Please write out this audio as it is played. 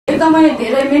एकदमै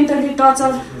धेरै mentally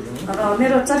torture र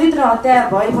मेरो चरित्र हत्या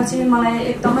भएपछि मलाई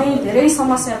एकदमै धेरै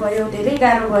समस्या भयो, धेरै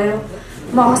गाह्रो भयो।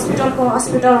 म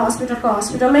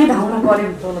हस्पिटलकै धाउनु पर्यो।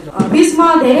 बीचमा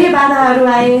धेरै बाधाहरू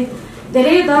आए,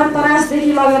 धेरै दर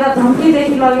तरासदेखि लगेर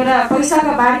धम्कीदेखि लगेर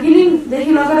पैसाको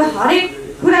बार्गेनिङदेखि लगेर हरेक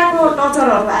कुराको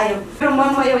टर्चरहरू आयो। मेरो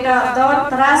मनमा एउटा दर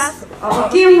तरास अब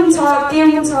के हुन्छ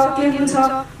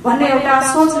भन्ने एउटा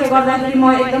सोचले गर्दाखेरि म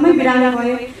एकदमै बिरामी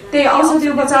भएँ। त्यही औषधि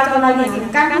उपचारका लागि हामी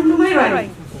काठमाडौँमै रह्यौँ।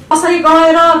 दसैँ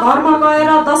गएर घरमा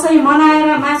गएर दसैँ मनाएर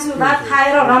मासु भात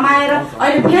खाएर रमाएर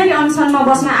अहिले फेरि अनसनमा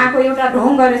बस्न आएको एउटा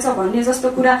ढोङ गरेछ भन्ने जस्तो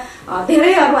कुरा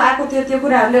धेरैहरू आएको थियो। त्यो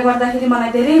कुराहरूले गर्दाखेरि मलाई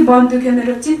धेरै मन दुख्यो,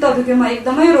 मेरो चित्त दुख्यो, म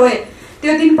एकदमै रोएँ।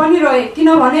 त्यो दिन पनि रोएँ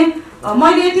किनभने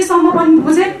मैले यतिसम्म पनि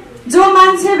बुझेँ जो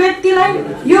मान्छे व्यक्तिलाई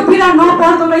यो पीडा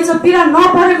नपर्दो रहेछ, पीडा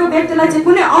नपरेको व्यक्तिलाई चाहिँ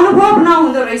कुनै अनुभव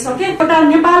नहुँदो रहेछ के। एउटा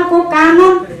नेपालको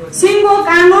कानुन, सिङ्गो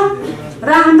कानुन र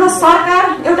हाम्रो सरकार,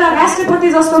 एउटा राष्ट्रपति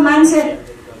जस्तो मान्छे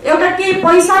एउटा केही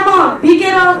पैसामा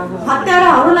बिकेर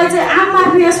हत्याराहरूलाई चाहिँ आम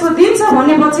माफी यसको दिन्छ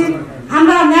भनेपछि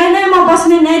हाम्रा न्यायालयमा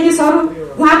बस्ने न्यायाधीशहरू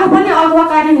उहाँको पनि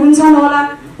अगुवाकारी हुन्छन् होला,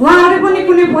 उहाँहरू पनि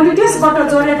कुनै पोलिटिक्सबाट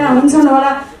जोडेका हुन्छन्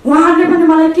होला, उहाँहरूले पनि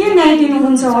मलाई के न्याय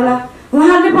दिनुहुन्छ होला,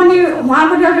 उहाँहरूले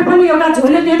पनि एउटा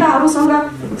झोले नेताहरूसँग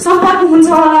सम्पर्क हुन्छ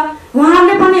होला,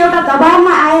 उहाँहरूले पनि एउटा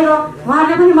दबावमा आएर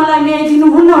उहाँहरूले पनि मलाई न्याय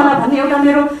दिनुहुन्न होला भन्ने एउटा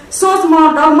मेरो सोच म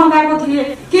डगमगाएको थिएँ।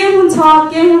 के हुन्छ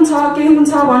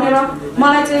भनेर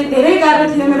मलाई चाहिँ धेरै गाह्रो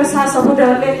थियो। मेरो साथ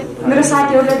सपुतहरूले, मेरो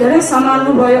साथीहरूले धेरै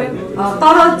सम्हाल्नु भयो।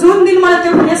 तर जुन दिन मैले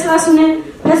त्यो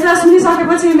फैसला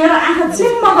सुनिसकेपछि मेरो आँखा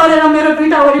चिम्म गरेर मेरो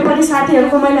दुईटा वरिपरि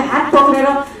साथीहरूको मैले हात पक्रेर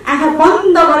आँखा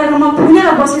बन्द गरेर म फुलेर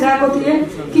बसिरहेको थिएँ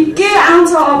कि के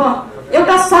आउँछ अब,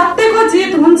 एउटा सत्यको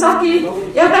जित हुन्छ कि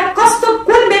एउटा कस्तो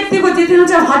कुन व्यक्तिको जित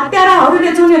हुन्छ,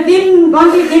 हत्याराहरूले जुन दिन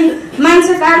गन्ती दिन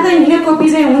मान्छे काट्दै हिँडेको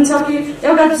विजय हुन्छ कि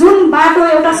एउटा जुन बाटो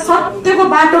एउटा सत्यको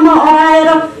बाटोमा अराएर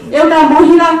एउटा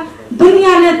महिला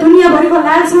दुनियाँभरिको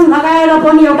लालसन लगाएर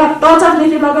पनि एउटा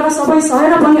टर्चरदेखि लगेर सबै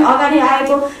सहेर पनि अगाडि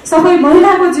आएको सबै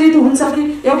महिलाको जित हुन्छ कि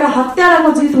एउटा हत्याराको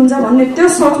जित हुन्छ भन्ने त्यो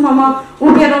सोचमा म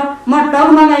उभिएर म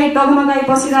डगमगाई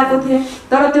बसिरहेको थिएँ।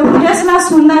 तर त्यो फैसला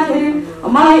सुन्दाखेरि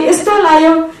मलाई यस्तो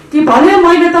लाग्यो कि भले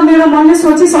मैले त मेरो मनले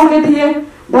सोचिसके थिएँ,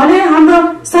 भले हाम्रो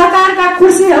सरकारका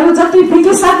कुर्सीहरू जति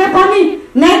बिकिसके पनि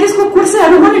न्यायाधीशको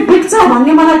कुर्सीहरू पनि बिक्छ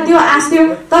भन्ने मलाई त्यो आश थियो।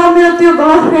 तर मेरो त्यो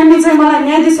गलतफहमी चाहिँ मलाई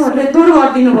न्यायाधीशहरूले दूर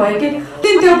गरिदिनु भयो कि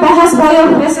त्यो बहस भयो,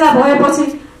 फैसला भएपछि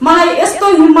मलाई यस्तो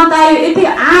हिम्मत आयो, यति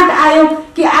आँट आयो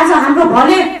कि आज हाम्रो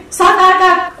भले सरकारका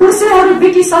कुर्सीहरू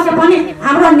बिकिसके पनि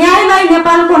हाम्रो न्यायालय,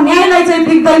 नेपालको न्यायालय चाहिँ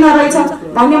बिक्दैन रहेछ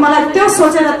भन्ने मलाई त्यो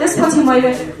सोचेर त्यसपछि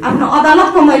मैले आफ्नो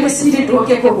अदालतको मैले सिडी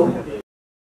ढोकेको हो।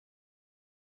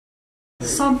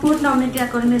 सम्पूर्ण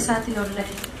मिडियाकर्मी साथीहरूलाई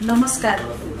नमस्कार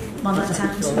भन्न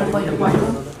चाहन्छु। पहिलो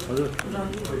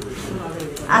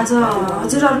आज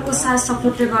हजुरहरूको साथ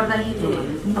सपोर्टले गर्दाखेरि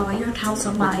म यो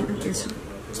ठाउँसम्म आइपुगेको छु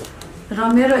र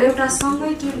मेरो एउटा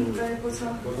सँगै टिम रहेको छ,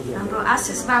 हाम्रो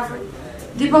आशिष बाबु,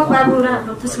 दीपक बाबु र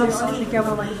हाम्रो पुष्पक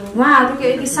उहाँहरूको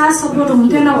यदि साथ सपोर्ट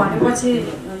हुन्थेन भनेपछि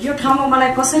यो ठाउँमा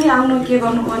मलाई कसरी आउनु, के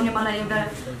गर्नुपर्ने मलाई एउटा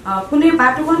कुनै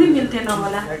बाटो पनि मिल्थेन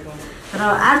होला। र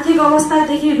आर्थिक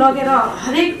अवस्थादेखि लगेर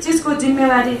हरेक चिजको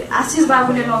जिम्मेवारी आशिष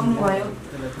बाबुले लग्नुभयो।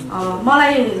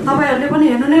 मलाई तपाईँहरूले पनि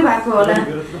हेर्नु नै भएको होला,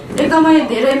 एकदमै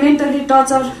धेरै मेन्टली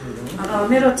टर्चर र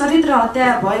मेरो चरित्र हत्या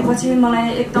भएपछि मलाई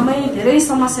एकदमै धेरै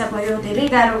समस्या भयो, धेरै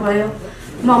गाह्रो भयो।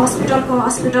 म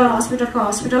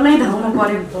हस्पिटलकै धाउनु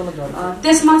पर्यो।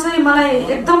 त्यसमा चाहिँ मलाई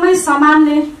एकदमै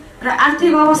सम्हाल्ने र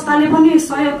आर्थिक अवस्थाले पनि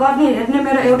सहयोग गर्ने हेर्ने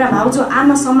मेरो एउटा भाउजू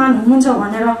आमा समान हुनुहुन्छ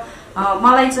भनेर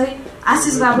मलाई चाहिँ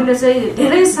आशिष बाबुले चाहिँ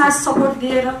धेरै साथ सपोर्ट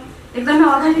दिएर एकदमै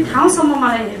अगाडि ठाउँसम्म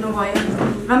मलाई हेर्नुभयो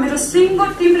र मेरो सिङ्गो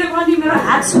टिमले पनि मेरो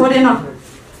हात छोडेन।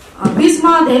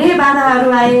 बीचमा धेरै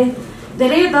बाधाहरू आए,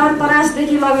 धेरै दर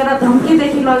तरासदेखि लगेर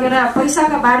धम्कीदेखि लगेर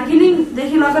पैसाको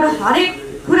बार्गेनिङदेखि लगेर हरेक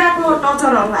कुराको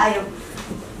टर्चरहरू आयो।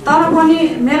 तर पनि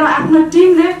मेरो आफ्नो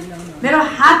टिमले मेरो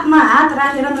हातमा हात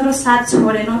राखेर मेरो साथ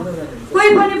छोडेन। कोही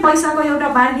पनि पैसाको एउटा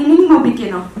बार्गेनिङमा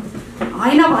बिकेन।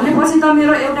 होइन भनेपछि त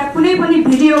मेरो एउटा कुनै पनि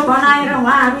भिडियो बनाएर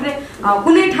उहाँहरूले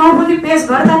कुनै ठाउँ पनि पेश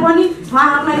गर्दा पनि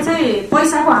उहाँहरूलाई चाहिँ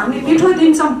पैसाको हामी मिठो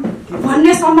दिन्छौँ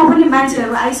भन्नेसम्म पनि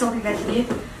मान्छेहरू आइसकेका थिए।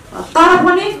 तर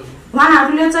पनि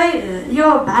उहाँहरूले चाहिँ यो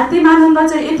भारती manandhar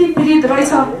चाहिँ यति पीडित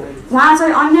रहेछ, उहाँ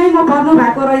चाहिँ अन्यायमा पर्नु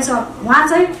भएको रहेछ, उहाँ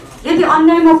चाहिँ यदि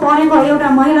अन्यायमा परेको एउटा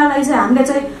महिलालाई चाहिँ हामीले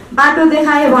चाहिँ बाटो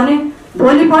देखायो भने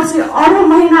भोलि पर्सि अरू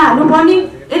महिलाहरू पनि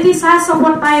यदि साथ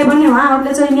सपोर्ट पाए भने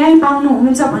उहाँहरूले चाहिँ न्याय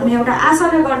पाउनुहुन्छ भन्ने एउटा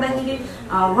आशाले गर्दाखेरि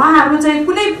उहाँहरू चाहिँ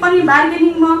कुनै पनि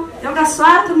बार्गेनिङमा एउटा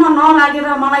स्वार्थमा नलागेर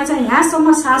मलाई चाहिँ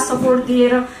यहाँसम्म साथ सपोर्ट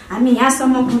दिएर हामी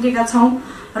यहाँसम्म पुगेका छौँ।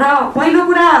 र पहिलो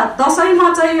कुरा दसैँमा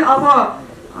चाहिँ अब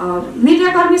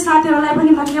मिडियाकर्मी साथीहरूलाई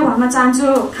पनि म के भन्न चाहन्छु,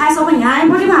 खास अब यहाँ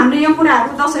पनि हामीले यो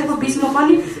कुराहरू दसैँको बिचमा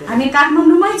पनि हामी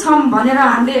काठमाडौँमै छौँ भनेर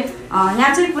हामीले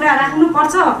यहाँ चाहिँ कुरा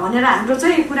राख्नुपर्छ भनेर हाम्रो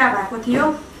चाहिँ कुरा भएको थियो।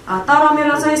 तर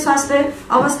मेरो चाहिँ स्वास्थ्य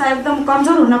अवस्था एकदम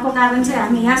कमजोर हुनको कारण चाहिँ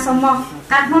हामी यहाँसम्म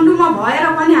काठमाडौँमा भएर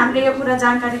पनि हामीले यो कुरा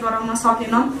जानकारी गराउन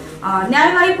सकेनौँ।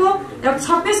 न्यायालयको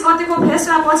 26 गतेको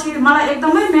फैसलापछि मलाई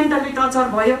एकदमै मेन्टली टर्चर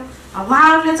भयो।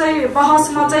 उहाँहरूले चाहिँ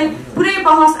बहसमा चाहिँ पुरै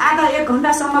बहस आधा 1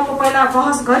 घण्टासम्मको पहिला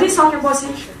बहस गरिसकेपछि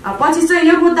पछि चाहिँ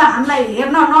यो मुद्दा हामीलाई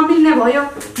हेर्न नमिल्ने भयो।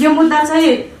 यो मुद्दा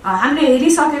चाहिँ हामीले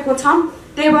हेरिसकेको छौँ,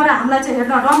 त्यही भएर हामीलाई चाहिँ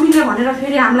हेर्न नमिल्ने भनेर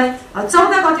फेरि हामीलाई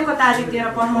 14 गतेको तारिक दिएर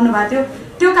पठाउनु भएको थियो।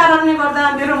 त्यो कारणले गर्दा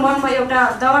मेरो मनमा एउटा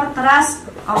डर त्रास,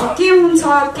 अब के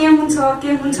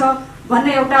हुन्छ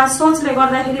भन्ने एउटा सोचले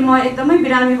गर्दाखेरि म एकदमै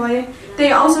बिरामी भएँ।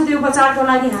 त्यही औषधि उपचारको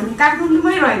लागि हामी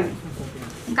काठमाडौँमै रह्यौँ।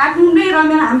 काठमाडौँमै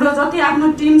रहेर हाम्रो जति आफ्नो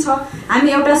टिम छ हामी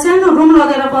एउटा सानो रुम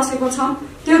लगेर बसेको छौँ।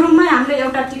 त्यो रुममै हामीले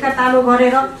एउटा टिका तालो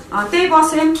गरेर त्यही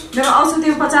बस्यौँ। मेरो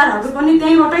औषधि उपचारहरू पनि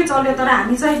त्यहीँबाटै चल्यो। तर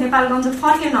हामी चाहिँ नेपालगञ्ज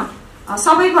फर्केनौँ।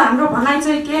 सबैको हाम्रो भनाइ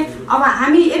चाहिँ के, अब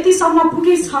हामी यतिसम्म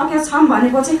पुगिसकेछौँ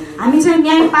भनेपछि हामी चाहिँ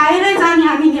न्याय पाएरै जाने,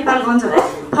 हामी नेपालगञ्ज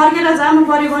फर्केर जानु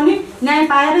पर्यो भने न्याय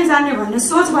पाएरै जाने भन्ने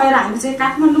सोच भएर हामी चाहिँ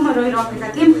काठमाडौँमा रहिरहेका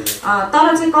थियौँ।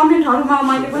 तर चाहिँ कमेन्टहरूमा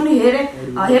मैले पनि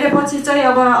हेरेपछि चाहिँ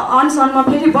अब अनसनमा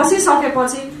फेरि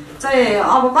बसिसकेपछि चाहिँ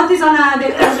अब कतिजना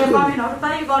व्यक्तिहरूले कमेन्टहरू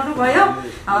पनि गर्नुभयो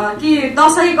कि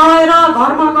दसैँ गएर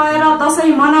घरमा गएर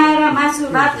दसैँ मनाएर मासु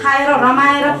भात खाएर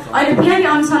रमाएर अहिले फेरि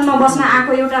अनसनमा बस्न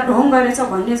आएको एउटा ढोङ गरेछ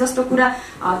भन्ने जस्तो कुरा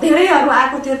धेरैहरू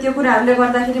आएको थियो। त्यो कुराहरूले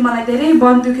गर्दाखेरि मलाई धेरै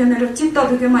मन दुख्यो, मेरो चित्त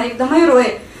दुख्यो, म एकदमै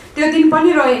रोएँ। त्यो दिन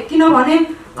पनि रोएँ किनभने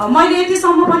मैले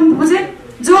यतिसम्म पनि बुझेँ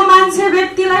जो मान्छे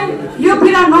व्यक्तिलाई यो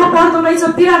पीडा नपर्दो रहेछ,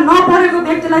 पीडा नपरेको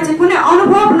व्यक्तिलाई चाहिँ कुनै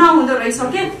अनुभव नहुँदो रहेछ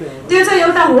के, त्यो चाहिँ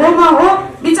एउटा होमा हो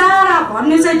बिचारा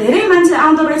भन्ने चाहिँ धेरै मान्छे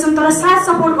आउँदो रहेछन् तर साथ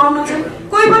सपोर्ट गर्न चाहिँ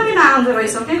कोही पनि नआउँदो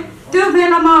रहेछ के। त्यो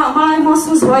बेलामा मलाई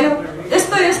महसुस भयो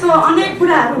यस्तो अनेक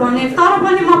कुराहरू भने, तर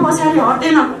पनि म पछाडि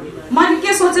हट्दैन। मैले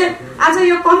के सोचेँ, आज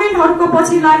यो कमेन्टहरूको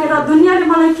पछि लागेर दुनियाँले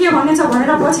मलाई के भनेछ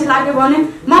भनेर पछि लाग्यो भने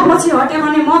म पछि हटेँ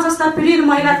भने म जस्ता पीडित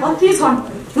महिला कति छन्,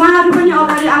 उहाँहरू पनि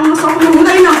अगाडि आउन सक्नु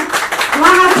हुँदैन,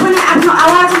 उहाँहरू पनि आफ्नो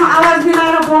आवाजमा आवाज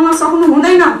मिलाएर बोल्न सक्नु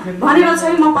हुँदैन भनेर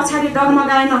चाहिँ म पछाडि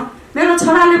डगमगाएन। मेरो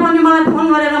छोराले पनि मलाई फोन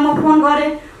गरेर म फोन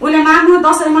गरेँ, उसले माग्नु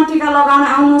दसैँमा टिका लगाउन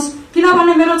आउनुहोस्,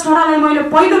 किनभने मेरो छोरालाई मैले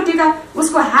पहिलो टिका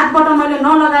उसको हातबाट मैले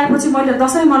नलगाएपछि मैले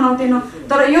दसैँ मनाउँदिनँ।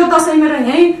 तर यो दसैँ मेरो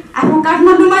यहीँ आफ्नो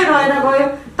काठमाडौँमै रहेर गयो।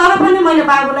 तर पनि मैले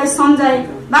बाबुलाई सम्झाएँ,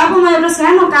 बाबु म एउटा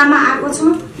सानो काममा आएको छु,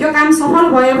 यो काम सफल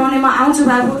भयो भने म आउँछु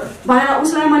बाबु भनेर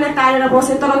उसलाई मैले टारेर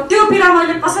बसेँ। तर त्यो पीडा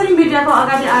मैले कसरी मिडियाको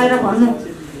अगाडि आएर भन्नु,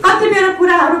 कति मेरो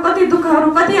कुराहरू कति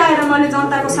दुःखहरू कति आएर मैले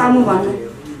जनताको सामु भन्नु,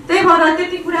 त्यही भएर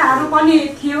त्यति कुराहरू पनि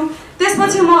थियो।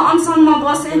 त्यसपछि म अनसनमा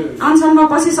बसेँ। अनसनमा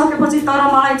बसिसकेपछि तर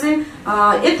मलाई चाहिँ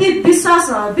यति विश्वास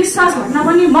भन्न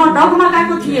पनि म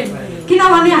डगमगाएको थिएँ,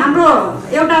 किनभने हाम्रो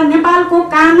एउटा नेपालको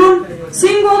कानुन,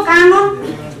 सिङ्गो कानुन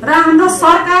र हाम्रो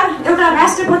सरकार, एउटा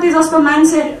राष्ट्रपति जस्तो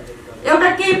मान्छे एउटा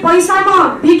केही पैसामा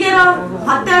बिकेर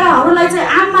हत्याराहरूलाई चाहिँ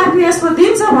आम माफी यस्तो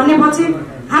दिन्छ भनेपछि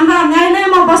हाम्रा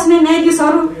न्यायालयमा बस्ने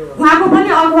न्यायाधीशहरू उहाँको पनि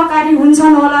अगुवाकारी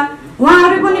हुन्छन् होला,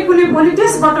 उहाँहरू पनि कुनै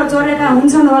पोलिटिक्सबाट जोडेका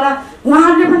हुन्छन् होला,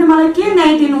 उहाँहरूले पनि मलाई के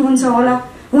न्याय दिनुहुन्छ होला,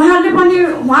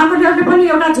 उहाँहरूले पनि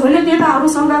एउटा झोले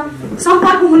नेताहरूसँग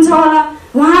सम्पर्क हुन्छ होला,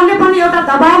 उहाँहरूले पनि एउटा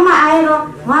दबावमा आएर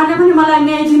उहाँहरूले पनि मलाई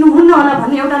न्याय दिनुहुन्न होला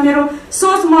भन्ने एउटा मेरो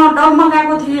सोच म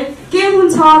डगमगाएको थिएँ। के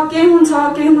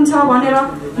हुन्छ भनेर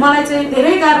मलाई चाहिँ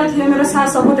धेरै गाह्रो थियो। मेरो साथ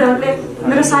सपोर्टरहरूले,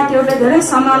 मेरो साथीहरूले धेरै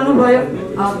सम्हाल्नु भयो।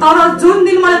 तर जुन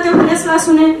दिन मैले त्यो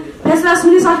फैसला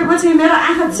सुनिसकेपछि मेरो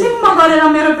आँखा चिम्म गरेर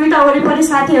मेरो दुईटा वरिपरि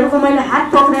साथीहरूको मैले हात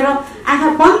पक्रेर आँखा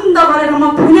बन्द गरेर म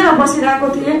फुलेर बसिरहेको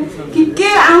थिएँ कि के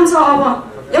आउँछ अब,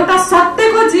 एउटा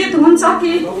सत्यको जित हुन्छ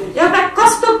कि एउटा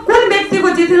कस्तो कुन व्यक्तिको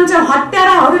जित हुन्छ,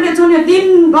 हत्याराहरूले जुन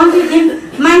दिन गन्ती दिन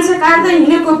मान्छे काट्दै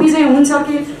हिँडेको विजय हुन्छ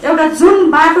कि एउटा जुन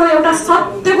बाटो एउटा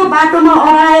सत्यको बाटोमा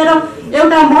अराएर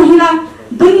एउटा महिला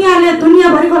दुनियाँले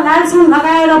दुनियाँभरिको लालसन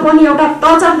लगाएर पनि एउटा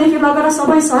टर्चरदेखि लगेर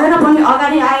सबै सहेर पनि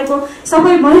अगाडि आएको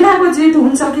सबै महिलाको जित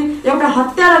हुन्छ कि एउटा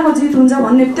हत्याराको जित हुन्छ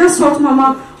भन्ने त्यो सोचमा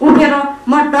म उठेर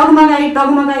म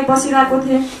डगमगाई बसिरहेको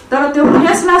थिएँ। तर त्यो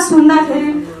फैसला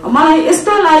सुन्दाखेरि मलाई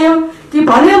यस्तो लाग्यो कि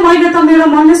भले मैले त मेरो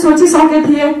मनले सोचिसके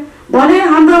थिएँ, भले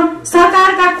हाम्रो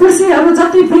सरकारका कुर्सीहरू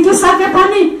जति बिकिसके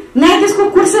पनि न्यायाधीशको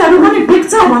कुर्सीहरू पनि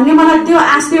बिक्छ भन्ने मलाई त्यो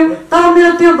आश थियो। तर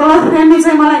मेरो त्यो गलत फ्रेमी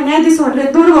चाहिँ मलाई न्यायाधीशहरूले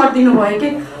दूर गरिदिनु भयो कि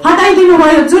हटाइदिनु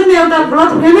भयो। जुन एउटा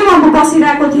गलत फ्रेमीमा म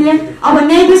बसिरहेको थिएँ, अब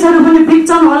न्यायाधीशहरू पनि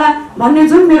बिक्छन् होला भन्ने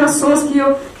जुन मेरो सोच थियो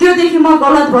त्योदेखि म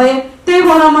गलत भएँ। त्यही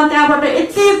भएर म त्यहाँबाट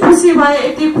यति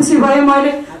खुसी भएँ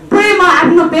मैले पुरै म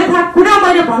आफ्नो व्यथा कुरा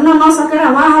मैले भन्न नसकेर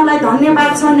उहाँहरूलाई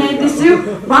धन्यवाद छ न्यायाधीशज्यू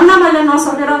भन्न मैले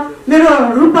नसकेर मेरो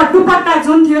दुपट्टा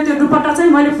जुन थियो त्यो दुपट्टा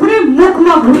चाहिँ मैले पुरै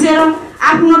मुखमा भुजेर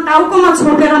आफ्नो टाउकोमा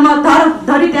छोपेर म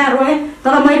धरी त्यहाँ रोएँ,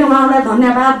 तर मैले उहाँलाई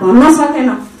धन्यवाद भन्न सकेन।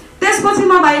 त्यसपछि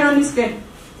म बाहिर निस्केँ।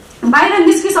 बाहिर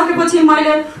निस्किसकेपछि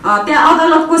मैले त्यहाँ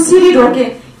अदालतको सिडी ढोकेँ,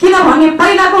 किनभने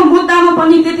पहिलाको मुद्दामा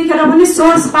पनि त्यतिखेर पनि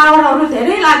सोर्स पावरहरू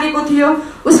धेरै लागेको थियो।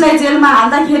 उसलाई जेलमा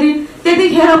हाल्दाखेरि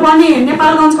त्यतिखेर पनि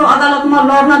नेपालगञ्जको अदालतमा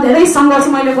लड्न धेरै सङ्घर्ष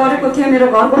मैले गरेको थिएँ मेरो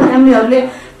घरको फ्यामिलीहरूले।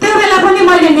 त्यो बेला पनि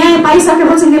मैले न्याय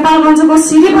पाइसकेपछि नेपालगञ्जको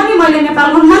सिडी पनि मैले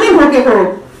नेपालगञ्जमा नै ढोकेको हो,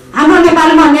 हाम्रो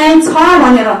नेपालमा न्याय छ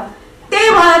भनेर। त्यही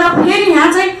भएर फेरि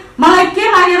यहाँ चाहिँ मलाई के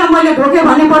लागेर मैले ढोकेँ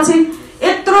भनेपछि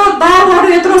यत्रो दलहरू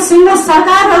यत्रो सिङ्गो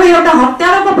सरकारहरू एउटा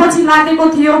हत्याराको पछि लागेको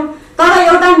थियो, तर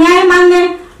एउटा न्याय मान्ने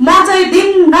म चाहिँ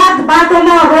दिन रात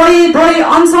बाटोमा रोई धोई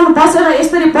अनसन बसेर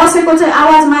यसरी बसेको चाहिँ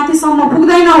आवाज माथिसम्म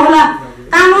पुग्दैन होला।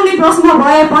 कानुनी प्रश्न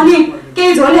भए पनि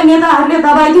केही झोले नेताहरूले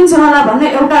दबाइदिन्छन् होला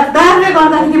भन्ने एउटा डरले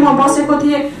गर्दाखेरि म बसेको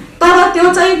थिएँ। तर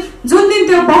त्यो चाहिँ जुन दिन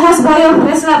त्यो बहस भयो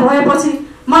फैसला भएपछि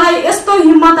मलाई यस्तो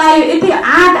हिम्मत आयो, यति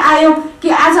आँट आयो कि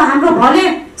आज हाम्रो भले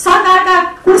सरकारका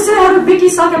कुर्सीहरू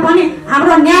बिकिसके पनि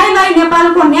हाम्रो न्यायलाई,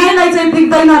 नेपालको न्यायलाई चाहिँ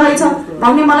बिग्दैन रहेछ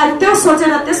भन्ने मलाई त्यो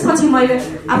सोचेर त्यसपछि मैले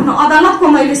आफ्नो अदालतको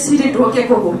मैले सिडी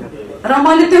ढोकेको हो। र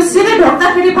मैले त्यो सिडी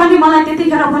ढोक्दाखेरि पनि मलाई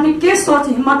त्यतिखेर पनि के सोच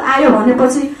हिम्मत आयो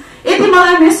भनेपछि यति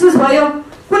मलाई महसुस भयो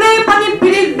कुनै पनि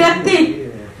पीडित व्यक्ति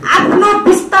आफ्नो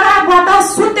बिस्तराबाट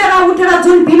सुतेर उठेर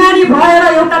जुन बिमारी भएर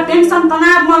एउटा टेन्सन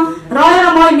तनावमा रहेर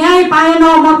म न्याय पाएन,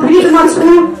 म पीडितमा छु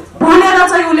भनेर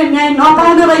चाहिँ उसले न्याय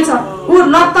नपाउँदो रहेछ। ऊ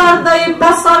लतर्दै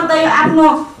बसर्दै आफ्नो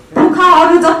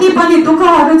दुःखहरू जति पनि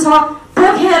दुःखहरू छ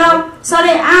पोखेर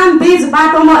सरे आम बीच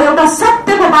बाटोमा एउटा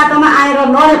सत्यको बाटोमा आएर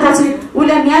लडेपछि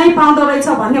उसले न्याय पाउँदो रहेछ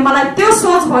भन्ने मलाई त्यो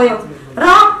सोच भयो। र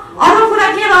अरू कुरा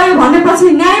के रह्यो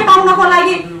भनेपछि न्याय पाउनको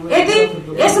लागि यदि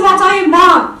यसमा चाहिँ म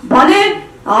भले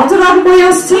हजुरहरूको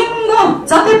यो सिङ्गो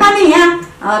जति पनि यहाँ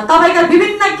तपाईँका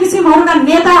विभिन्न किसिमहरूका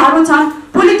नेताहरू छन्,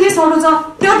 पोलिटिक्सहरू छ,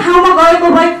 त्यो ठाउँमा गएको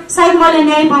भए सायद मैले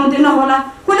न्याय पाउँदिन होला।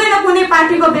 कुनै न कुनै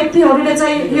पार्टीको व्यक्तिहरूले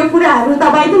चाहिँ यो कुराहरू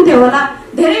दबाइदिन्थ्यो होला,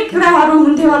 धेरै कुराहरू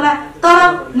हुन्थ्यो होला। तर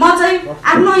म चाहिँ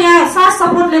आफ्नो यहाँ साथ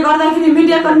सपोर्टले गर्दाखेरि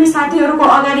मिडियाकर्मी साथीहरूको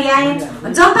अगाडि आएँ,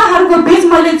 जनताहरूको बीच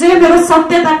मैले जे मेरो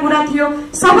सत्यता कुरा थियो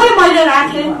सबै मैले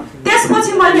राखेँ,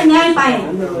 त्यसपछि मैले न्याय पाएँ।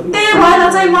 त्यही भएर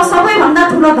चाहिँ म सबैभन्दा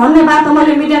ठुलो धन्यवाद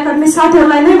मैले मिडियाकर्मी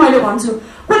साथीहरूलाई नै मैले भन्छु।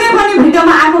 कुनै पनि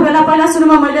भिडियोमा आएको बेला पहिला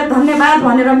सुरुमा मैले धन्यवाद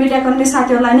भनेर मिडियाकर्मी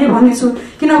साथीहरूलाई नै भनेछु,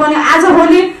 किनभने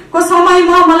आजभोलिको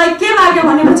समयमा मलाई के लाग्यो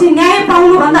भनेपछि न्याय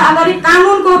पाउनुभन्दा अगाडि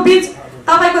कानुनको बीच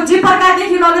तपाईँको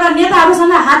जिपर्कादेखि लगेर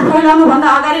नेताहरूसँग हात फैलाउनुभन्दा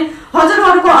अगाडि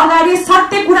हजुरहरूको अगाडि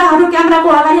सत्य कुराहरू क्यामेराको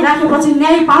अगाडि राखेपछि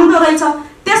न्याय पाउँदो रहेछ।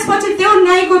 त्यसपछि त्यो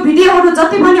न्यायको भिडियोहरू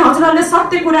जति पनि हजुरहरूले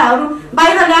सत्य कुराहरू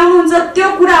बाहिर ल्याउनुहुन्छ त्यो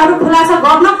कुराहरू खुलासा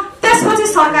गर्न त्यसपछि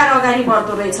सरकार अगाडि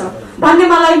बढ्दो रहेछ भन्ने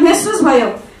मलाई महसुस भयो।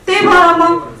 त्यही भएर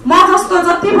म जस्तो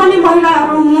जति पनि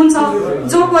महिलाहरू हुनुहुन्छ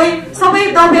जो कोही सबै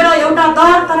दबेर एउटा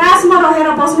दर तरासमा रहेर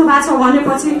बस्नु भएको छ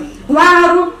भनेपछि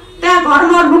उहाँहरू त्यहाँ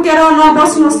घरमा लुकेर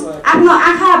नबस्नुहोस्, आफ्नो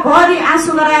आँखा भरि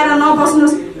आँसु गराएर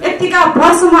नबस्नुहोस्। यतिका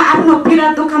वर्षमा आफ्नो पीडा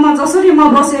दुःखमा जसरी म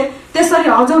बसेँ त्यसरी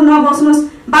हजुर नबस्नुहोस्,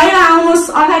 बाहिर आउनुहोस्,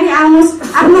 अगाडि आउनुहोस्,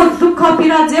 आफ्नो दुःख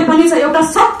पीडा जे पनि छ एउटा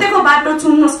सत्यको बाटो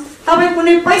चुन्नुहोस्। तपाईँ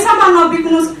कुनै पैसामा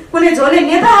नबिक्नुहोस्, कुनै झोले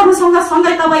नेताहरूसँग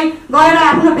सँगै तपाईँ गएर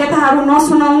आफ्नो व्यथाहरू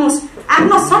नसुनाउनुहोस्,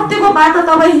 आफ्नो सत्यको बाटो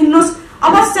तपाईँ हिँड्नुहोस्।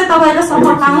 अवश्य तपाईँले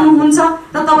सफल पाउनुहुन्छ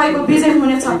र तपाईँको विजय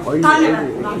हुनेछ।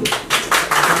 धन्यवाद।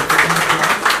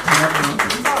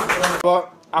 अब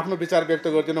आफ्नो विचार व्यक्त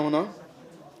गरिदिन हुन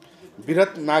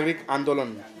बृहत नागरिक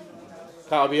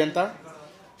आन्दोलनका अभियन्ता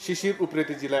शिशिर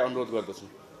उप्रेतीजीलाई अनुरोध गर्दछु।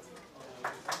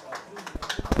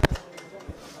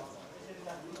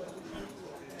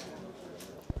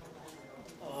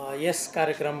 यस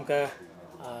कार्यक्रमका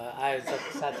आयोजक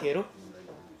साथीहरू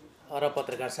र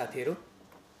पत्रकार साथीहरू,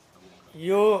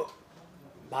 यो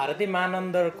भारती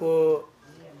मानन्दरको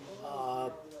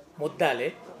मुद्दाले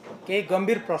केही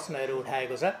गम्भीर प्रश्नहरू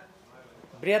उठाएको छ।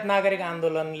 बृहत नागरिक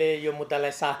आन्दोलनले यो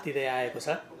मुद्दालाई साथ दिँदै आएको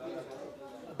छ।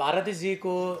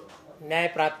 भारतीजीको न्याय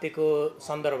प्राप्तिको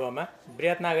सन्दर्भमा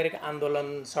बृहत नागरिक आन्दोलन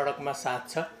सडकमा साथ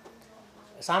छ।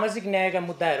 सामाजिक न्यायका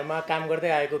मुद्दाहरूमा काम गर्दै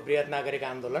आएको बृहत नागरिक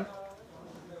आन्दोलन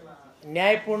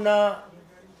न्यायपूर्ण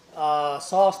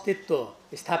सहअस्तित्व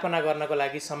स्थापना गर्नको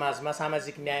लागि, समाजमा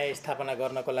सामाजिक न्याय स्थापना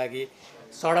गर्नको लागि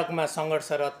सडकमा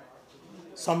सङ्घर्षरत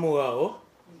समूह हो।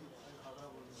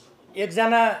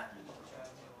 एकजना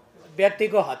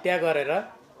व्यक्तिको हत्या गरेर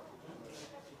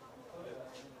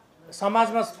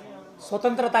समाजमा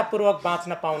स्वतन्त्रतापूर्वक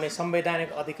बाँच्न पाउने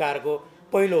संवैधानिक अधिकारको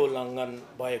पहिलो उल्लङ्घन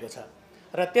भएको छ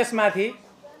र त्यसमाथि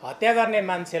हत्या गर्ने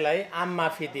मान्छेलाई आम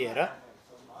माफी दिएर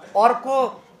अर्को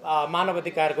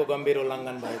मानवाधिकारको गम्भीर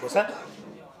उल्लङ्घन भएको छ।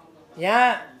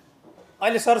 यहाँ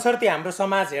अहिले सरस्वती हाम्रो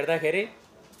समाज हेर्दाखेरि,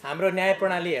 हाम्रो न्याय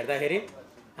प्रणाली हेर्दाखेरि,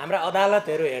 हाम्रा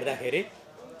अदालतहरू हेर्दाखेरि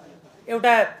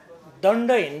एउटा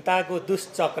दण्डहीनताको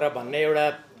दुष्चक्र भन्ने एउटा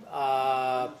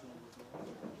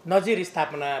नजिर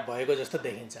स्थापना भएको जस्तो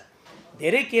देखिन्छ।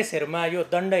 धेरै केसहरूमा यो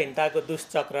दण्डहीनताको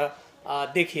दुष्चक्र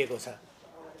देखिएको छ।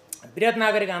 बृहत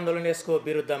नागरिक आन्दोलन यसको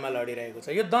विरुद्धमा लडिरहेको छ।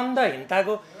 यो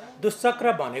दण्डहीनताको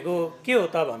दुष्चक्र भनेको के हो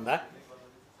त भन्दा,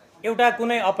 एउटा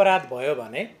कुनै अपराध भयो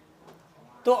भने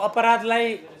त्यो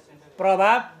अपराधलाई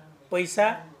प्रभाव, पैसा,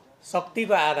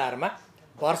 शक्तिको आधारमा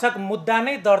भरसक मुद्दा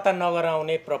नै दर्ता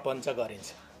नगराउने प्रपञ्च गरिन्छ।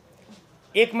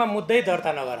 एकमा मुद्दै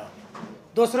दर्ता नगराउने,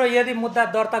 दोस्रो यदि मुद्दा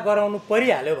दर्ता गराउनु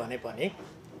परिहाल्यो भने पनि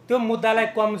त्यो मुद्दालाई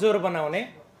कमजोर बनाउने,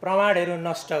 प्रमाणहरू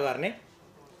नष्ट गर्ने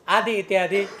आदि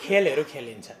इत्यादि खेलहरू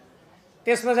खेलिन्छ।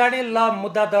 त्यस पछाडि ल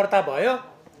मुद्दा दर्ता भयो,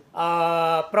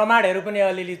 प्रमाणहरू पनि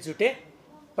अलिअलि जुटे,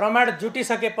 प्रमाण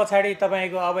जुटिसके पछाडि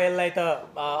तपाईँको अब यसलाई त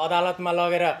अदालतमा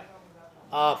लगेर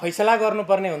फैसला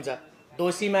गर्नुपर्ने हुन्छ,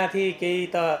 दोषीमाथि केही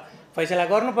त फैसला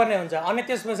गर्नुपर्ने हुन्छ। अनि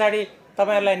त्यस पछाडि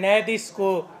तपाईँहरूलाई न्यायाधीशको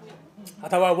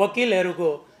अथवा वकिलहरूको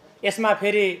यसमा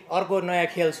फेरि अर्को नयाँ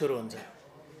खेल सुरु हुन्छ।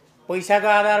 पैसाको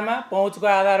आधारमा, पहुँचको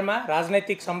आधारमा,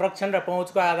 राजनैतिक संरक्षण र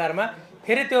पहुँचको आधारमा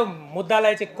फेरि त्यो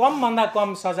मुद्दालाई चाहिँ कमभन्दा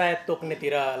कम सजाय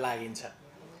तोक्नेतिर लागिन्छ।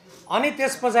 अनि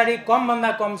त्यस पछाडि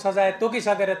कमभन्दा कम सजाय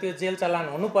तोकिसकेर त्यो जेल चलान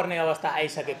हुनुपर्ने अवस्था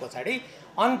आइसके पछाडि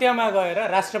अन्त्यमा गएर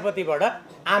राष्ट्रपतिबाट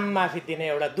आम माफी दिने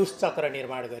एउटा दुष्चक्र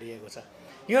निर्माण गरिएको छ।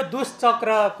 यो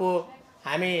दुष्चक्रको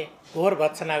हामी घोर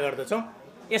भर्त्सना गर्दछौँ।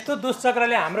 यस्तो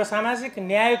दुष्चक्रले हाम्रो सामाजिक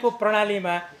न्यायको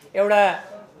प्रणालीमा एउटा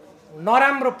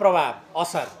नराम्रो प्रभाव,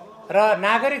 असर र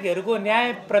नागरिकहरूको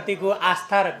न्यायप्रतिको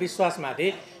आस्था र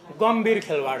विश्वासमाथि गम्भीर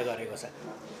खेलवाड गरेको छ।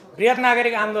 बृहत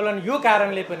नागरिक आन्दोलन यो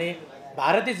कारणले पनि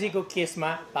भारतीजीको केसमा,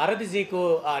 भारतीजीको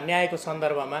न्यायको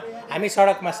सन्दर्भमा हामी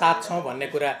सडकमा साथ छौँ भन्ने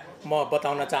कुरा म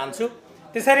बताउन चाहन्छु।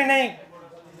 त्यसरी नै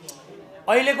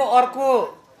अहिलेको अर्को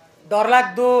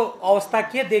डरलाग्दो अवस्था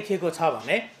के देखिएको छ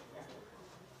भने,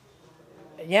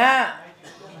 यहाँ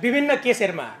विभिन्न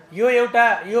केसहरूमा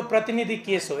यो प्रतिनिधि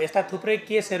केस हो, यस्ता थुप्रै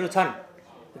केसहरू छन्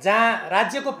जहाँ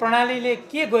राज्यको प्रणालीले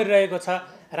के गरिरहेको छ,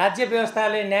 राज्य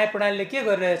व्यवस्थाले, न्याय प्रणालीले के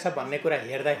गरिरहेछ भन्ने कुरा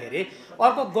हेर्दाखेरि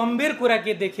अर्को गम्भीर कुरा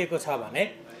के देखिएको छ भने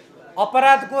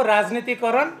अपराधको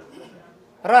राजनीतिकरण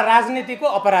र राजनीतिको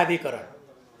अपराधीकरण।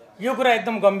 यो कुरा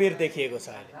एकदम गम्भीर देखिएको छ।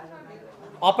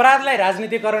 अपराधलाई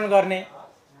राजनीतिकरण गर्ने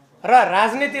र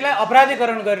राजनीतिलाई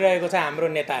अपराधीकरण गरिरहेको छ हाम्रो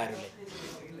नेताहरूले।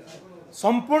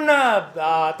 सम्पूर्ण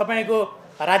तपाईँको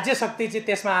राज्य शक्ति चाहिँ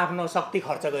त्यसमा आफ्नो शक्ति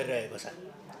खर्च गरिरहेको छ।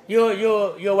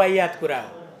 यो वाहियात कुरा हो।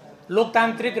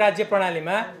 लोकतान्त्रिक राज्य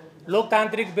प्रणालीमा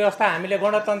लोकतान्त्रिक व्यवस्था हामीले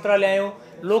गणतन्त्र ल्यायौँ,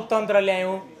 लोकतन्त्र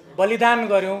ल्यायौँ, बलिदान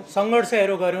गऱ्यौँ,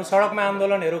 सङ्घर्षहरू गऱ्यौँ, सडकमा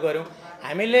आन्दोलनहरू गऱ्यौँ।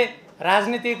 हामीले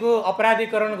राजनीतिको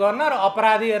अपराधीकरण गर्न र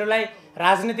अपराधीहरूलाई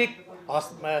राजनीतिक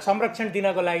संरक्षण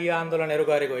दिनको लागि यो आन्दोलनहरू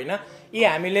गरेको होइन। यी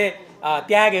हामीले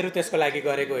त्यागहरू त्यसको लागि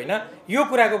गरेको होइन। यो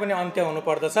कुराको पनि अन्त्य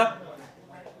हुनुपर्दछ।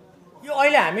 यो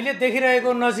अहिले हामीले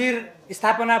देखिरहेको नजिर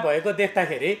स्थापना भएको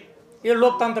देख्दाखेरि यो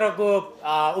लोकतन्त्रको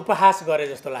उपहास गरे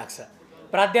जस्तो लाग्छ।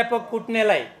 प्राध्यापक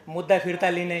कुट्नेलाई मुद्दा फिर्ता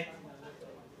लिने,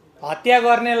 हत्या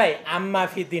गर्नेलाई आम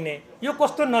माफी दिने, यो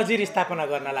कस्तो नजिर स्थापना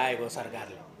गर्न लागेको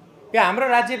सरकारले? यो हाम्रो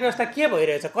राज्य व्यवस्था के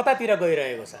भइरहेछ, कतातिर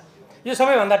गइरहेको छ? यो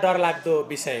सबैभन्दा डरलाग्दो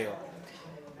विषय हो।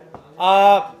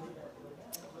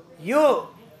 यो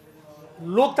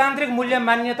लोकतान्त्रिक मूल्य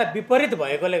मान्यता विपरीत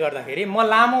भएकोले गर्दाखेरि म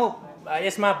लामो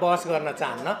यसमा बहस गर्न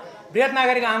चाहन्न। बृहत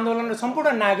नागरिक आन्दोलन र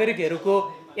सम्पूर्ण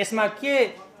नागरिकहरूको यसमा के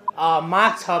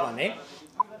माग छ भने,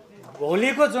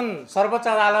 भोलिको जुन सर्वोच्च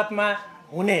अदालतमा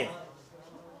हुने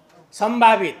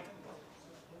सम्भावित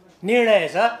निर्णय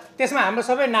छ त्यसमा हाम्रो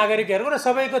सबै नागरिकहरूको र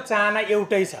सबैको चाहना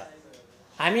एउटै छ।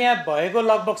 हामी यहाँ भएको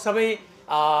लगभग सबै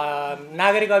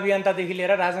नागरिक अभियन्तादेखि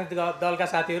लिएर राजनैतिक दलका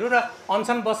साथीहरू र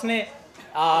अनसन बस्ने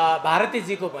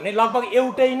भारतीजीको भने लगभग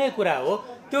एउटै नै कुरा हो।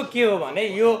 त्यो के हो भने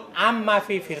यो आम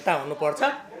माफी फिर्ता हुनुपर्छ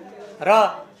र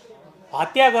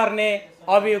हत्या गर्ने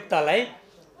अभियुक्तलाई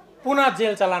पुनः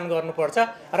जेल चलान गर्नुपर्छ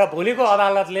र भोलिको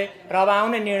अदालतले र अब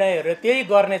आउने निर्णयहरू त्यही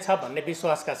गर्नेछ भन्ने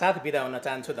विश्वासका साथ बिदा हुन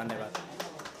चाहन्छु। धन्यवाद।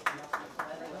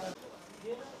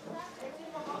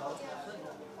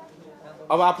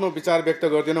 अब आफ्नो विचार व्यक्त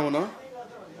गरिदिन हुन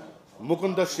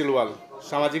मुकुन्द सिलवाल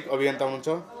सामाजिक अभियन्ता हुनुहुन्छ,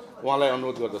 उहाँलाई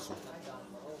अनुरोध गर्दछु।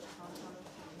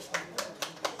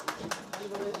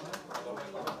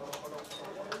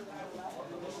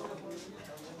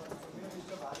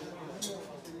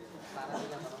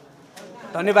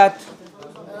 धन्यवाद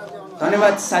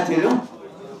साथीहरू।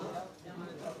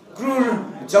 क्रूर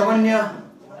जघन्य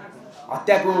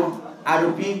हत्याको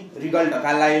आरोपी रिगल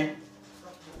ढकाललाई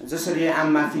जसरी आम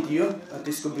माफी दियो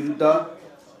त्यसको विरुद्ध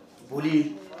भोलि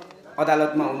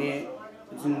अदालतमा हुने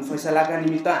जुन फैसलाका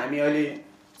निमित्त हामी अहिले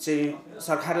चाहिँ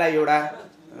सरकारलाई एउटा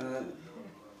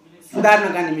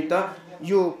सुधार्नका निमित्त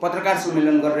यो पत्रकार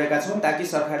सम्मेलन गरिरहेका छौँ ताकि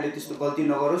सरकारले त्यस्तो गल्ती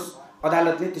नगरोस्,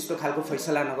 अदालतले त्यस्तो खालको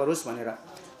फैसला नगरोस् भनेर।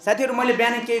 साथीहरू, मैले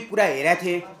बिहान केही कुरा हेरेको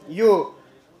थिएँ। यो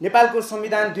नेपालको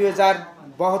संविधान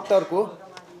 2072 को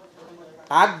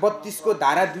भाग 32 को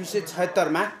धारा 276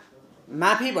 मा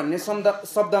माफी भन्ने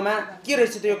शब्दमा के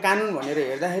रहेछ त्यो कानुन भनेर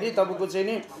हेर्दाखेरि तपाईँको चाहिँ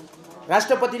नि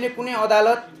राष्ट्रपतिले कुनै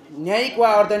अदालत, न्यायिक वा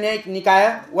अर्धन्यायिक निकाय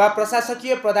वा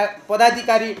प्रशासकीय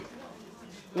पदाधिकारी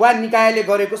वा निकायले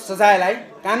गरेको सजायलाई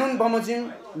कानुन बमोजिम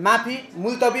माफी,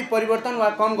 मुल्तवी, परिवर्तन वा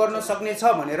कम गर्न सक्ने छ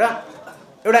भनेर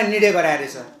एउटा निर्णय गराएको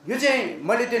रहेछ। यो चाहिँ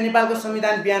मैले त्यो नेपालको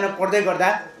संविधान बिहान पढ्दै गर्दा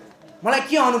मलाई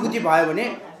के अनुभूति भयो भने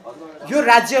यो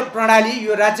राज्य प्रणाली,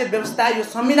 यो राज्य व्यवस्था, यो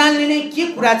संविधानले नै के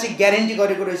कुरा चाहिँ ग्यारेन्टी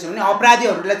गरेको रहेछ भने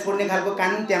अपराधीहरूलाई छोड्ने खालको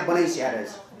कानुन त्यहाँ बनाइसकेको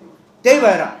रहेछ। त्यही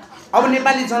भएर अब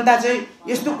नेपाली जनता चाहिँ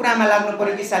यस्तो कुरामा लाग्नु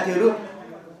पर्यो कि साथीहरू,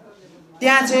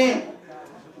 त्यहाँ चाहिँ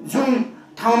जुन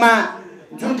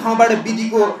ठाउँबाट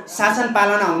विधिको शासन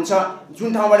पालना हुन्छ,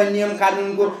 जुन ठाउँबाट नियम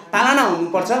कानुनको पालना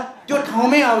हुनुपर्छ, त्यो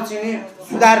ठाउँमै अब चाहिँ नि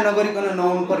सुधार नगरिकन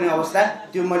नहुनुपर्ने अवस्था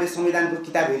त्यो मैले संविधानको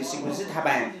किताब हेरिसकेपछि थाहा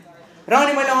पाएँ। र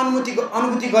अनि मैले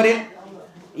अनुभूति गरेँ।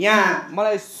 यहाँ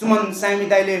मलाई सुमन सामी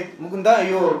दाइले मुकुन्द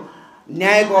यो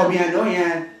न्यायको अभियान हो,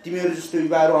 यहाँ तिमीहरू जस्तो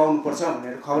युवाहरू आउनुपर्छ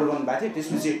भनेर खबर गर्नुभएको थियो।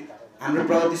 त्यसपछि हाम्रो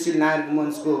प्रगतिशील नागरिक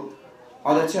मञ्चको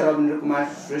अध्यक्ष रविन्द्र कुमार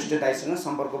श्रेष्ठ दाइसँग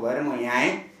सम्पर्क भएर म यहाँ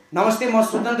आएँ। नमस्ते, म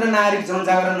स्वतन्त्र नागरिक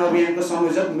जनजागरण अभियानको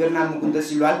संयोजक, मेरो नाम मुकुन्द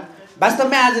सिलवाल।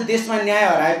 वास्तवमै आज देशमा न्याय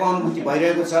हराएको अनुभूति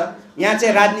भइरहेको छ। यहाँ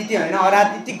चाहिँ राजनीति होइन,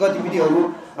 अराजनीतिक गतिविधिहरू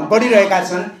बढिरहेका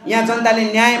छन्। यहाँ जनताले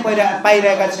न्याय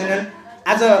पाइरहेका छैनन्।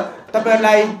 आज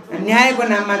तपाईँहरूलाई न्यायको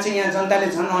नाममा चाहिँ यहाँ जनताले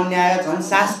झन् अन्याय, झन्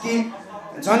शास्ति,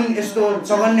 झन् यस्तो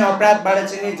जघन्य अपराधबाट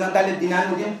चाहिँ नि जनताले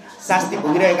दिनानुदिन शास्ति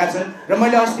भोगिरहेका छन्। र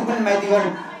मैले अस्ति पनि माइतीगढ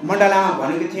मण्डलामा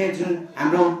भनेको थिएँ, जुन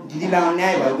हाम्रो दिदीलाई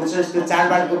अन्याय भएको छ, यस्तो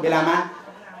चाडबाडको बेलामा,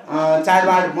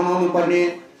 चाडबाड मनाउनु पर्ने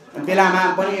बेलामा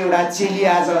पनि एउटा चेली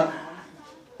आज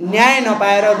न्याय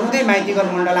नपाएर रुँदै माइतीगढ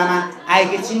मण्डलामा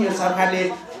आएकी छिन्। यो सरकारले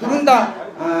तुरुन्त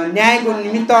न्यायको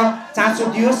निमित्त चासो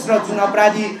दियोस् र जुन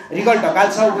अपराधी रिगल ढकाल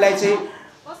छ उसलाई चाहिँ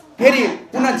फेरि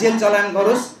पुनः जेल चलान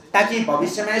गरोस्, ताकि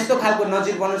भविष्यमा यस्तो खालको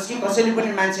नजिर बनोस् कि कसैले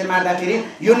पनि मान्छे मार्दाखेरि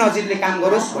यो नजिरले काम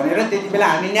गरोस् भनेर। त्यति बेला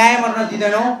हामी न्याय मर्न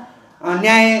दिँदैनौँ।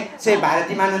 न्याय चाहिँ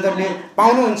भारती मानन्दरले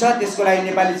पाउनुहुन्छ, त्यसको लागि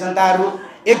नेपाली जनताहरू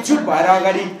एकजुट भएर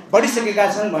अगाडि बढिसकेका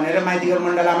छन् भनेर माइतीगढ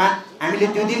मण्डलामा हामीले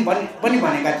त्यो दिन पनि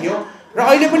भनेका थियौँ। र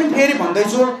अहिले पनि फेरि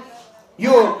भन्दैछु,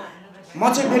 यो म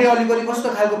चाहिँ फेरि अलिकति कस्तो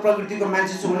खालको प्रकृतिको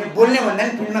मान्छे छु भने बोल्ने भन्दा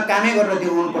पनि फिल्डमा कामै गरेर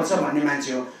देखाउनुपर्छ भन्ने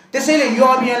मान्छे हो। त्यसैले यो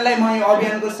अभियानलाई, म यो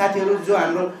अभियानको साथीहरू जो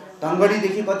हाम्रो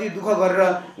धनगढीदेखि कति दुःख गरेर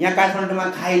यहाँ काठमाडौँमा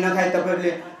खाइ नखाइ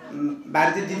तपाईँहरूले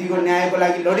भारती दिदीको न्यायको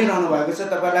लागि लडिरहनु भएको छ।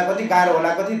 तपाईँहरूलाई कति गाह्रो होला,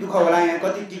 कति दुःख होला, यहाँ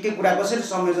कति के कुरा कसरी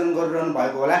संयोजन गरिरहनु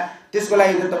भएको होला। त्यसको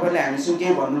लागि त तपाईँहरूले हामीसँग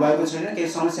केही भन्नुभएको छैन, केही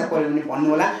समस्या पऱ्यो भने भन्नु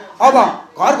होला। अब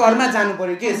घर घरमा जानु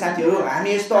पर्यो के साथीहरू,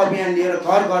 हामी यस्तो अभियान लिएर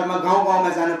घर घरमा, गाउँ गाउँमा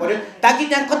जानु पर्यो, ताकि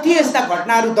त्यहाँ कति यस्ता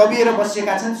घटनाहरू दबिएर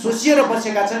बसेका छन्, सोसिएर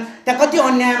बसेका छन्, त्यहाँ कति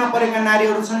अन्यायमा परेका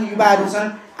नारीहरू छन्, युवाहरू छन्।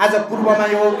 आज पूर्वमा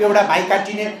एउटा भाइ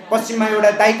काटिने, पश्चिममा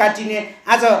एउटा दाइ काटिने,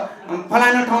 आज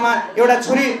फलाना ठाउँमा एउटा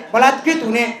छोरी बलात्कृत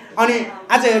हुने, अनि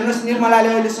आज हेर्नुहोस् निर्मलाले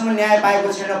अहिलेसम्म न्याय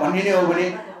पाएको छैन भन्ने नै हो भने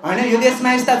होइन। यो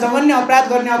देशमा यस्ता जघन्य अपराध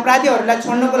गर्ने अपराधीहरूलाई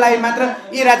छोड्नको लागि मात्र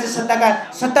यी राज्य सत्ताका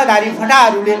सत्ताधारी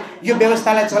फटाहरूले यो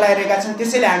व्यवस्थालाई चलाइरहेका छन्।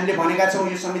 त्यसैले हामीले भनेका छौँ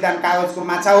यो संविधान कागजको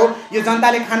माछा हो, यो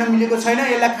जनताले खान मिलेको छैन,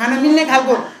 यसलाई खान मिल्ने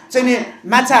खालको चाहिँ नि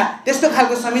माछा, त्यस्तो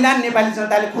खालको संविधान नेपाली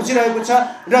जनताले खोजिरहेको छ।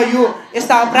 र यो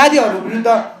यस्ता अपराधीहरू विरुद्ध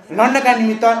लड्नका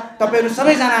निमित्त तपाईँहरू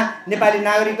सबैजना नेपाली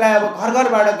नागरिकलाई अब घर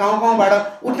घरबाट, गाउँ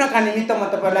गाउँबाट उठ्नका निमित्त म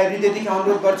तपाईँहरूलाई हृदयदेखि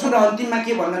अनुरोध गर्छु। र अन्तिममा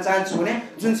के भन्न चाहन्छु भने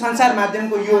जुन सञ्चार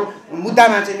माध्यमको यो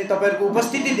मुद्दामा चाहिँ नि तपाईँहरूको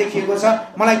उपस्थिति देखिएको छ,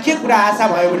 मलाई के कुरा आशा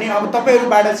भयो भने अब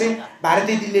तपाईँहरूबाट चाहिँ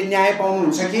भारती दिदीले न्याय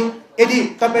पाउनुहुन्छ कि यदि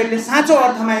तपाईँहरूले साँचो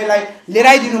अर्थमा यसलाई लिएर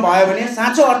आइदिनु भयो भने,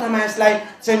 साँचो अर्थमा यसलाई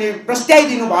चाहिँ नि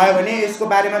प्रस्ट्याइदिनु भयो भने, यसको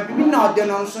बारेमा विभिन्न अध्ययन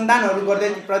अनुसन्धानहरू गर्दै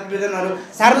प्रतिवेदनहरू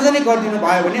सार्वजनिक गरिदिनु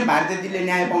भयो भने भारती दिदीले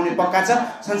न्याय पाउने पक्का छ।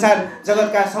 संसार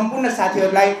जगतका सम्पूर्ण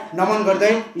साथीहरूलाई नमन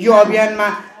गर्दै यो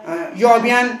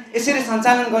अभियान यसरी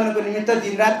सञ्चालन गर्नको निमित्त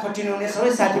दिनरात खटिनुहुने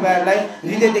सबै साथीभाइहरूलाई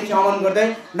हृदयदेखि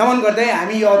नमन गर्दै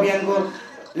हामी यो अभियानको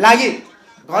लागि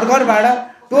घर घरबाट,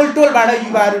 टोल टोलबाट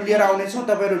युवाहरू लिएर आउनेछौँ।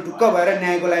 तपाईँहरू ढुक्क भएर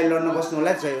न्यायको लागि लड्न बस्नु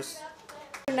होला। जय होस्।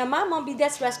 म विद्या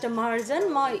श्रेष्ठ महर्जन,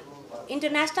 म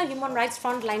international human rights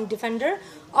front line defender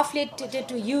affiliated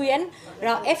to UN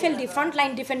र FLD फ्रन्ट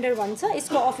लाइन डिफेन्डर भन्छ।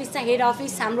 यसको अफिस चाहिँ हेड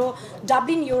अफिस हाम्रो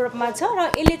डब्लिन युरोपमा छ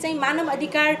र यसले चाहिँ मानव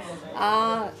अधिकार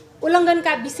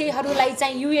उल्लङ्घनका विषयहरूलाई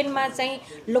चाहिँ युएनमा चाहिँ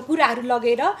कुराहरू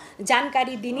लगेर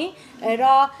जानकारी दिने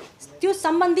र त्यो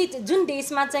सम्बन्धित जुन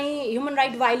देशमा चाहिँ ह्युमन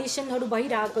राइट भायोलेसनहरू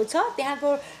भइरहेको छ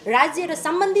त्यहाँको राज्य र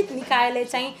सम्बन्धित निकायले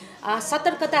चाहिँ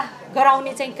सतर्कता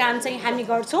गराउने चाहिँ काम चाहिँ हामी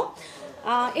गर्छौँ।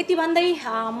 यति भन्दै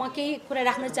म केही कुरा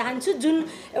राख्न चाहन्छु। जुन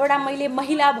एउटा मैले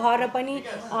महिला भएर पनि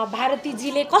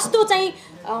भारतीजीले कस्तो चाहिँ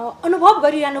अनुभव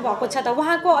गरिरहनु भएको छ त,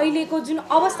 उहाँको अहिलेको जुन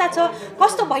अवस्था छ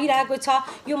कस्तो भइरहेको छ,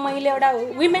 यो मैले एउटा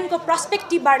वुमेनको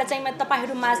पर्सपेक्टिभबाट चाहिँ म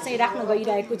तपाईँहरूमा चाहिँ राख्न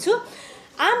गइरहेको छु।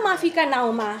 आम माफीका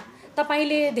नाउँमा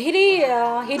तपाईँले धेरै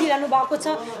हेरिरहनु भएको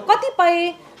छ,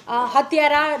 कतिपय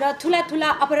हत्यारा र ठुला ठुला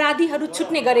अपराधीहरू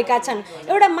छुट्ने गरेका छन्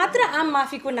एउटा मात्र आम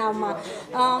माफीको नाउँमा।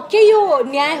 के यो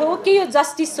न्याय हो, के यो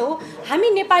जस्टिस हो? हामी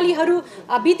नेपालीहरू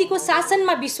विधिको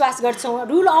शासनमा विश्वास गर्छौँ,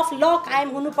 रुल अफ ल कायम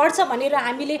हुनुपर्छ भनेर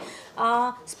हामीले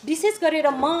विशेष गरेर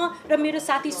म र मेरो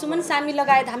साथी सुमन सामी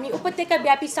लगायत हामी उपत्यका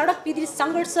व्यापी सडक पीडित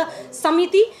सङ्घर्ष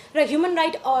समिति र ह्युमन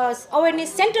राइट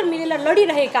अवेरनेस सेन्टर मिलेर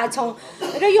लडिरहेका छौँ।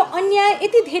 र यो अन्याय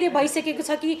यति धेरै भइसकेको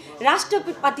छ कि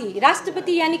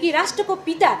राष्ट्रपति यानि कि राष्ट्रको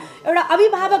पिता एउटा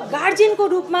अभिभावक गार्जियनको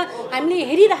रूपमा हामीले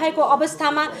हेरिरहेको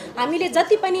अवस्थामा हामीले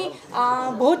जति पनि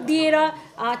भोट दिएर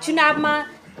चुनावमा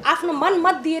आफ्नो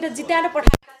मनमत दिएर जिताएर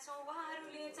पठाएका छौँ,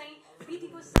 उहाँहरूले चाहिँ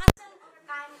विधिको शासन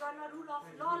कायम गर्न, रुल अफ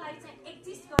ललाई चाहिँ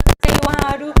एक्जिस्ट गर्न चाहिँ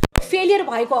उहाँहरू फेलियर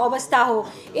भएको अवस्था हो।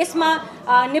 यसमा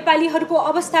नेपालीहरूको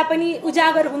अवस्था पनि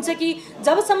उजागर हुन्छ कि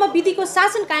जबसम्म विधिको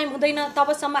शासन कायम हुँदैन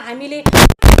तबसम्म हामीले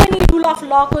रुल अफ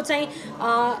लको चाहिँ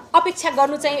अपेक्षा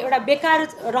गर्नु चाहिँ एउटा बेकार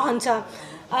रहन्छ।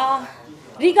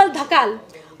 रिगल ढकाल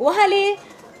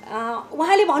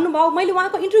उहाँले भन्नुभयो, मैले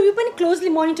उहाँको इन्टरभ्यू पनि क्लोजली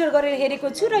मोनिटर गरेर हेरेको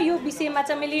छु र यो विषयमा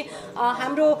चाहिँ मैले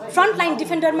हाम्रो फ्रन्टलाइन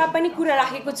डिफेन्डरमा पनि कुरा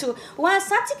राखेको छु। उहाँ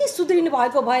साँच्चीकै सुध्रिनु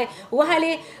भएको भए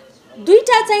उहाँले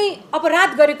दुईटा चाहिँ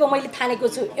अपराध गरेको मैले ठानेको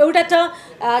छु। एउटा त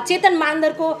चेतन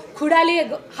मानन्दरको खुडाले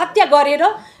हत्या गरेर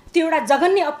त्यो एउटा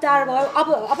जघन्य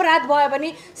अपराध भयो भने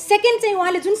सेकेन्ड चाहिँ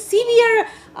उहाँले जुन सिभियर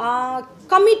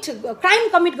क्राइम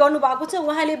कमिट गर्नुभएको छ,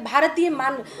 उहाँले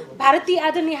भारतीय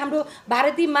आदरणीय हाम्रो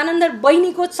भारती manandhar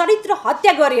बहिनीको चरित्र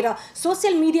हत्या गरेर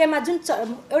सोसियल मिडियामा जुन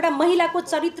एउटा महिलाको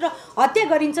चरित्र हत्या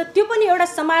गरिन्छ त्यो पनि एउटा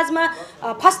समाजमा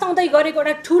फस्टाउँदै गरेको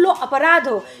एउटा ठुलो अपराध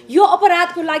हो। यो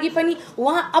अपराधको लागि पनि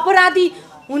उहाँ अपराधी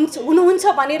हुनुहुन्छ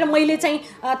भनेर मैले चाहिँ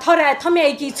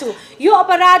थम्याएकी छु। यो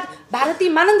अपराध भारती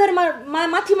manandharमा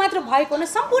माथि मात्र भएको न,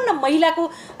 सम्पूर्ण महिलाको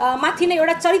माथि नै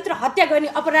एउटा चरित्र हत्या गर्ने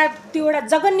अपराध, त्यो एउटा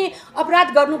जघन्य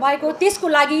अपराध गर्नुभएको, त्यसको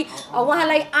लागि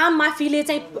उहाँलाई आम माफीले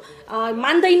चाहिँ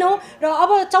मान्दैनौँ। र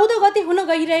अब 14 गते हुन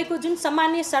गइरहेको जुन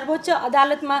सामान्य सर्वोच्च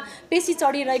अदालतमा पेशी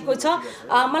चढिरहेको छ,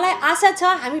 मलाई आशा छ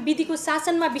हामी विधिको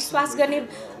शासनमा विश्वास गर्ने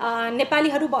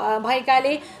नेपालीहरू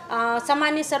भएकाले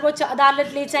सामान्य सर्वोच्च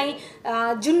अदालतले चाहिँ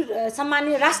जुन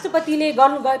सामान्य राष्ट्रपतिले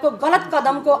गर्नुभएको गलत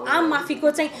कदमको आम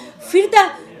माफीको चाहिँ फिर्ता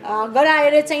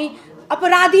गराएर चाहिँ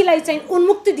अपराधीलाई चाहिँ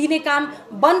उन्मुक्त दिने काम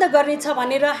बन्द गर्नेछ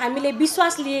भनेर हामीले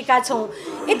विश्वास लिएका छौँ।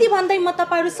 यति भन्दै म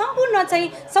तपाईहरु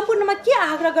सम्पूर्णमा के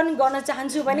आग्रह गर्न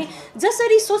चाहन्छु भने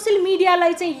जसरी सोशल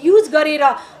मिडियालाई चाहिँ युज गरेर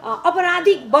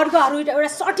अपराधी वर्गहरू एउटा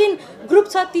सर्टेन ग्रुप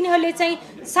छ, तिनीहरूले चाहिँ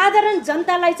साधारण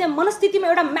जनतालाई चाहिँ मनस्थितिमा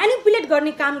एउटा म्यानिपुलेट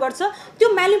गर्ने काम गर्छ। त्यो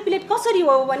म्यानिपुलेट कसरी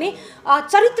हो भने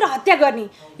चरित्र हत्या गर्ने,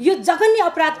 यो जघन्य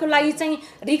अपराधको लागि चाहिँ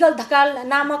रिगल ढकाल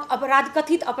नामक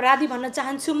कथित अपराधी भन्न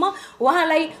चाहन्छु म।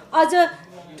 उहाँलाई अझ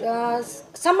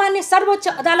सामान्य सर्वोच्च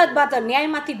अदालतबाट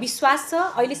न्यायमाथि विश्वास छ।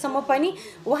 अहिलेसम्म पनि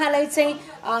उहाँलाई चाहिँ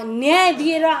न्याय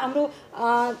दिएर हाम्रो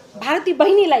भारती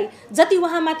बहिनीलाई जति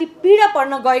उहाँमाथि पीडा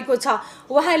पर्न गएको छ,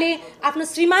 उहाँले आफ्नो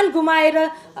श्रीमान गुमाएर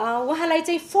उहाँलाई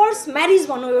चाहिँ फोर्स म्यारिज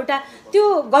भनौँ एउटा त्यो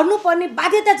गर्नुपर्ने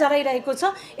बाध्यता जराइरहेको छ।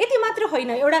 यति मात्र होइन,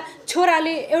 एउटा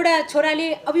छोराले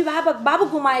अभिभावक बाबु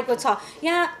गुमाएको छ,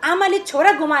 यहाँ आमाले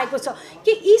छोरा गुमाएको छ।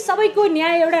 के यी सबैको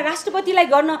न्याय एउटा राष्ट्रपतिलाई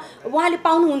गर्न उहाँले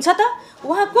पाउनुहुन्छ त?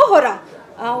 उहाँ को हो र?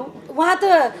 उहाँ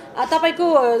त तपाईको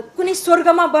कुनै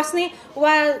स्वर्गमा बस्ने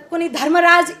वा कुनै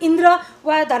धर्मराज इन्द्र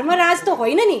वा धर्मराज त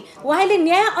होइन नि। उहाँले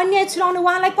न्याय अन्याय छुटाउन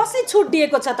उहाँलाई कसले छुट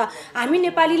दिएको छ त? हामी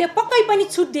नेपालीले पक्कै पनि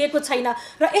छुट दिएको छैन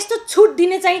र यस्तो छुट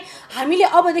दिने चाहिँ हामीले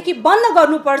अबदेखि बन्द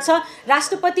गर्नुपर्छ।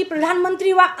 राष्ट्रपति,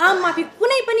 प्रधानमन्त्री वा आम माफी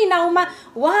कुनै पनि नाउँमा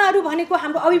उहाँहरू भनेको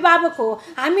हाम्रो अभिभावक हो।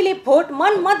 हामीले भोट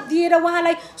मनमत दिएर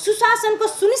उहाँलाई सुशासनको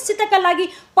सुनिश्चितताका लागि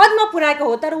पदमा पुर्याएको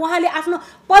हो, तर उहाँले आफ्नो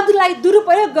पदलाई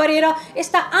दुरुपयोग गरेर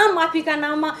यस्ता आम माफीका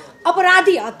नाममा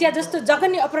अपराधी हत्या जस्तो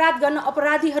जघन्य अपराध गर्न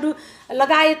अपराधीहरू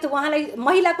लगायत उहाँलाई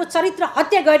महिलाको चरित्र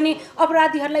हत्या गर्ने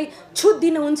अपराधीहरूलाई छुट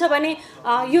दिनुहुन्छ भने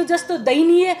यो जस्तो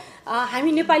दयनीय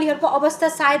हामी नेपालीहरूको अवस्था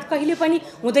सायद कहिले पनि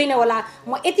हुँदैन होला।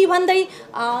 म यति भन्दै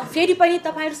फेरि पनि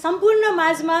तपाईहरु सम्पूर्ण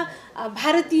माझमा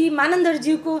भारती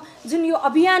manandharज्यूको जुन यो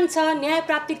अभियान छ, न्याय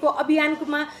प्राप्तिको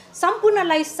अभियानमा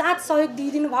सम्पूर्णलाई साथ सहयोग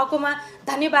दिइदिनु भएकोमा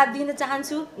धन्यवाद दिन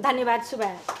चाहन्छु। धन्यवाद। शुभ